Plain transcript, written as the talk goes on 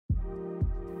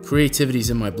Creativity's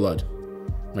in my blood.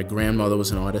 My grandmother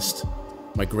was an artist.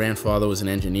 My grandfather was an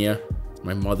engineer.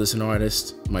 My mother's an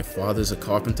artist. My father's a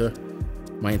carpenter.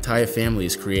 My entire family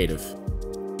is creative.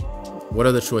 What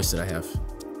other choice did I have?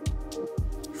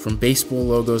 From baseball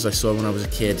logos I saw when I was a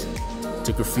kid,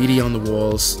 to graffiti on the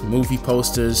walls, movie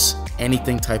posters,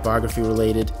 anything typography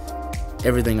related,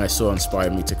 everything I saw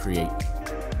inspired me to create.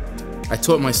 I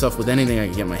taught myself with anything I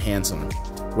could get my hands on,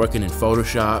 working in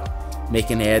Photoshop,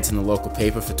 making ads in the local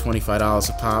paper for $25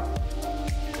 a pop.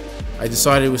 I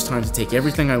decided it was time to take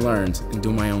everything I learned and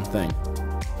do my own thing.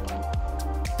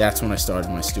 That's when I started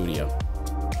my studio.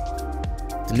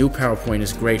 The new PowerPoint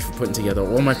is great for putting together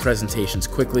all my presentations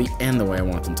quickly and the way I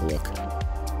want them to look.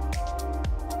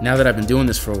 Now that I've been doing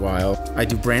this for a while, I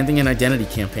do branding and identity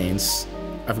campaigns,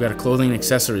 I've got a clothing and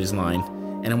accessories line,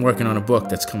 and I'm working on a book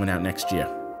that's coming out next year.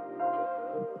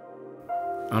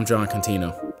 I'm Jon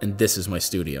Contino, and this is my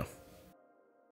studio.